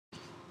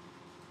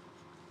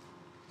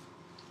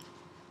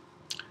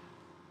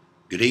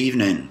Good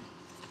evening.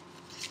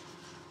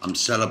 I'm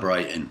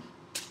celebrating,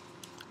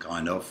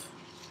 kind of.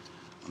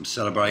 I'm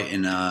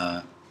celebrating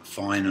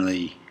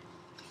finally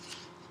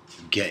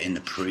getting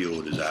the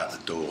pre-orders out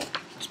the door.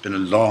 It's been a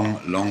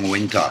long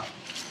winter,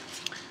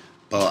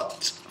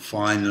 but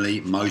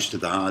finally most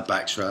of the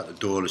hardbacks are out the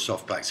door. The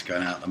softbacks are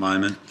going out at the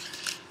moment,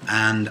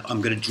 and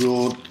I'm going to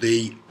draw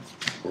the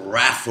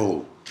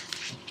raffle.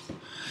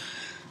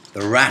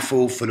 The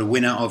raffle for the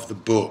winner of the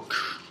book.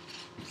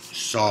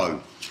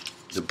 So,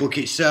 the book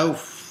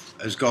itself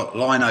has got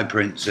lino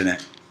prints in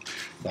it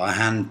that I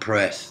hand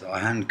pressed, that I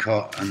hand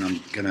cut, and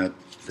I'm gonna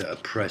that are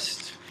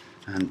pressed,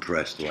 hand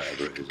pressed, or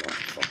whatever it is. I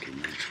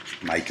fucking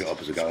make it up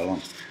as I go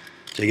along.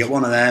 So you get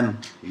one of them.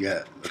 You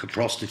get like a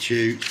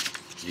prostitute.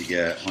 You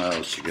get, what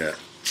else you get?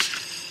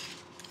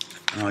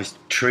 A nice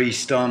tree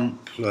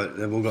stump. Look,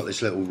 they've all got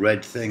this little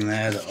red thing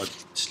there that I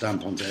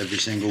stamp onto every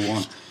single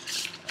one.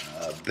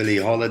 Billie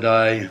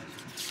Holiday.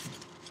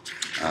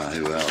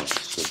 Who else?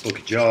 So Book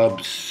of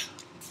Jobs.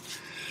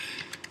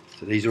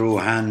 So these are all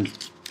hand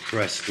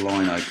pressed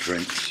lino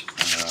prints.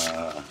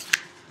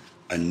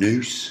 A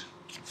noose.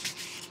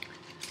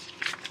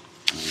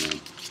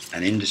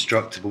 An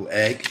indestructible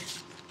egg.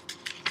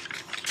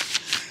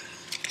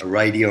 A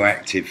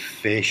radioactive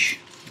fish.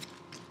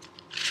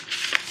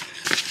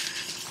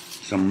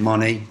 Some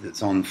money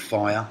that's on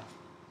fire.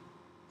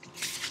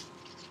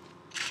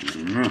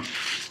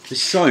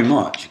 There's so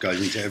much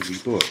goes into every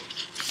book.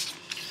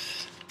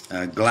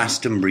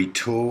 Glastonbury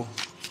tour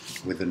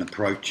with an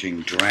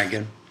approaching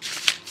dragon.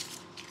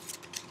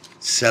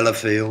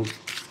 Sellafield.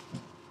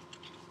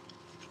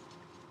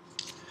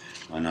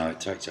 I know it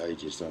takes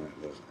ages, doesn't it?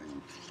 But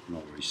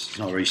it's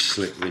not a very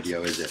slick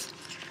video, is it?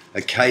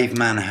 A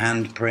caveman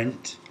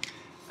handprint,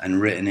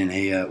 and written in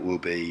here will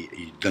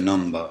be the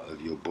number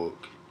of your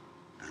book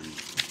and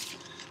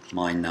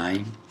my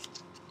name.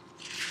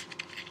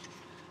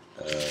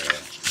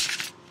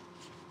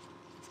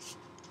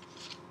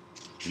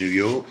 New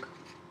York.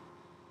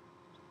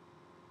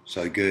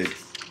 So good,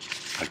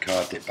 I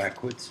carved it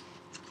backwards.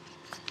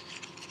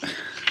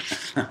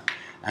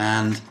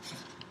 And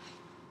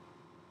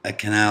a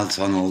canal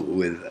tunnel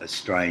with a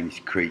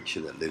strange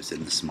creature that lives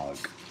in the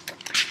smoke.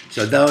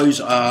 So those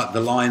are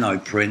the lino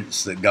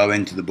prints that go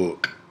into the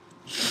book.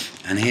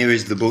 And here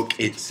is the book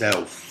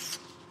itself.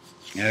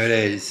 Here it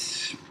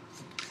is.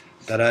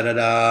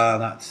 Da-da-da-da,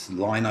 that's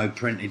lino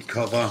printed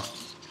cover.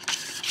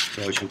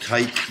 So I shall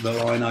take the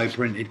lino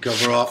printed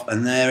cover off,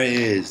 and there it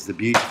is, the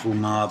beautiful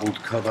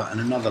marbled cover,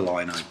 and another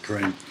lino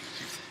print.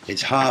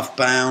 It's half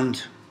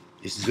bound.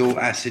 This is all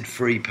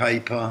acid-free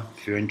paper,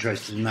 if you're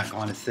interested in that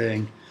kind of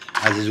thing.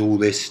 As is all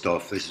this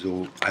stuff. This is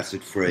all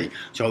acid-free.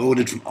 So I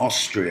ordered from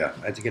Austria.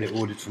 I had to get it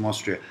ordered from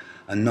Austria.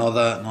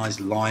 Another nice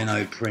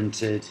lino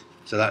printed.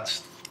 So that's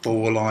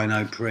 4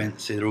 lino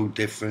prints. See, they're all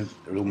different.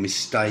 They're all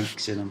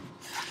mistakes in them.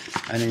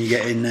 And then you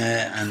get in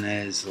there, and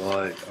there's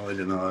like, I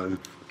don't know,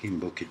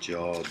 Book of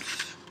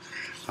Jobs,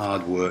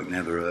 hard work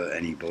never hurt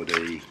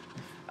anybody,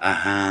 a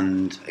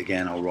hand,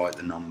 again I'll write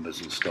the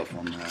numbers and stuff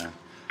on there,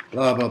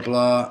 blah blah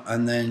blah,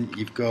 and then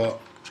you've got,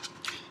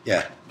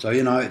 yeah, so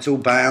you know it's all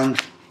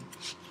bound,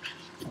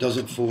 it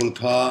doesn't fall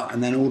apart,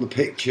 and then all the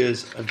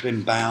pictures have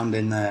been bound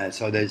in there.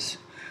 So there's,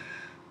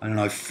 I don't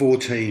know,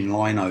 14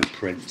 lino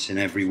prints in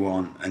every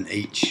one, and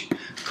each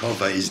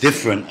cover is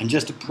different. And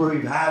just to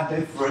prove how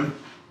different,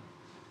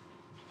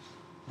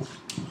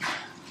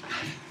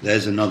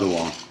 there's another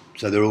one.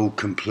 So they're all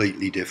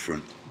completely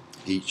different.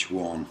 Each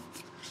one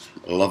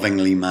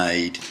lovingly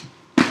made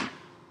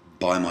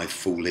by my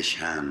foolish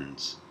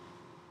hands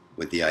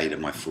with the aid of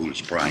my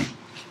foolish brain.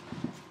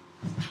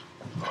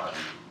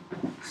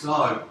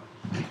 So,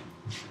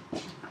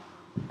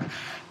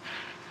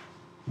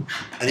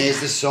 and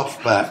here's the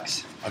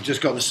softbacks. I've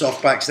just got the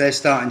softbacks. They're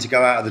starting to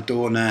go out of the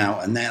door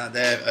now, and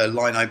they're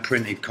lino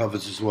printed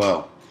covers as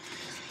well.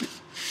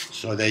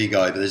 So there you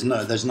go, but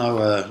there's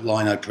no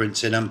lino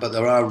prints in them, but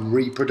there are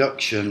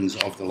reproductions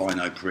of the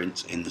lino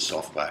prints in the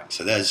softback.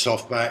 So there's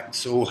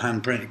softbacks, all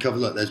hand printed cover.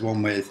 Look, there's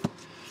one with,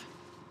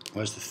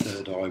 where's the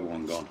third eye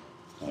one gone?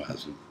 Oh, it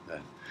hasn't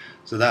there.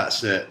 So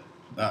that's it.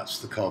 That's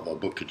the cover,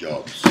 Book of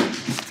Jobs.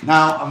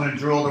 Now I'm going to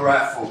draw the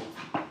raffle.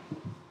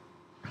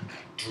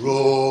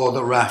 Draw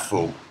the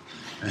raffle.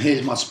 And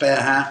here's my spare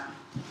hat.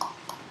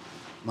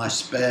 My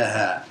spare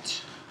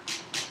hat.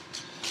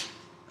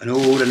 And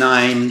all the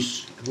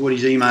names.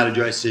 Everybody's email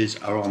addresses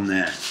are on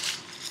there.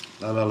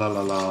 La la la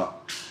la la.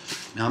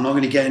 Now I'm not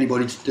going to get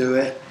anybody to do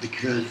it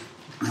because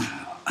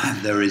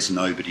there is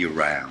nobody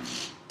around.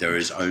 There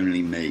is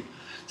only me.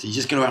 So you're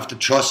just going to have to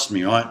trust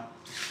me, right?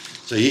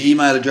 So your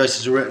email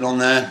addresses are written on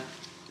there.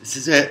 This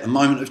is it, a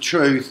moment of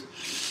truth.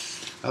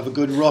 Have a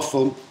good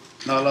ruffle.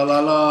 La la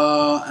la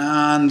la.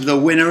 And the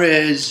winner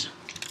is,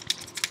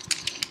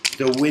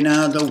 the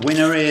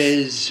winner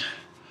is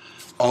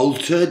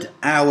Altered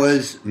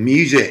Hours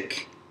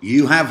Music.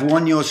 You have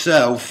won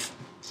yourself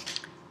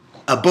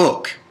a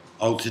book,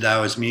 Altered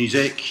Hours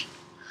Music,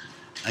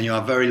 and you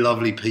are very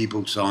lovely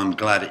people, so I'm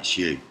glad it's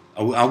you.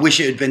 I wish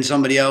it had been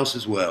somebody else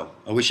as well.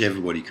 I wish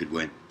everybody could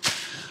win.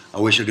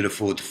 I wish I could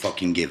afford to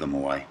fucking give them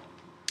away.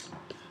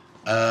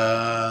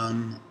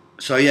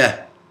 So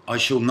yeah, I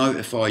shall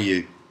notify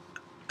you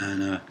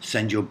and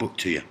send your book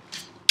to you.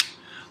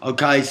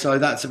 Okay, so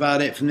that's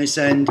about it from this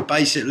end.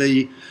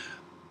 Basically,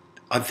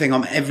 I think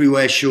I'm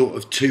everywhere short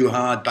of 2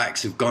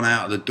 hardbacks have gone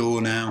out of the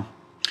door now.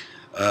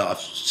 I've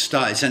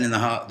started sending the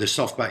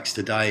softbacks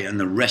today, and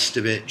the rest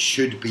of it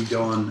should be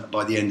done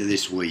by the end of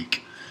this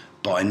week.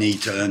 But I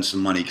need to earn some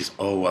money because,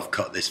 I've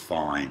cut this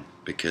fine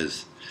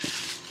because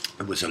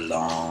it was a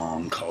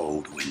long,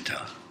 cold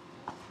winter.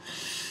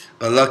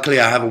 But luckily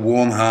I have a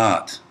warm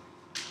heart.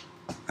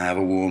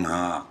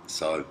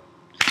 So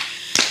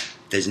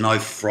there's no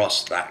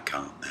frost that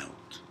can't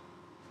melt.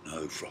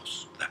 No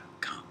frost that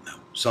can't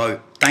melt. So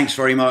thanks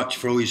very much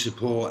for all your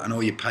support and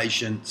all your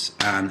patience.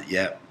 And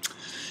yeah,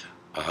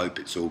 I hope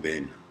it's all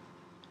been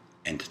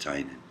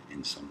entertaining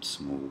in some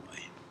small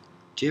way.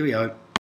 Cheerio.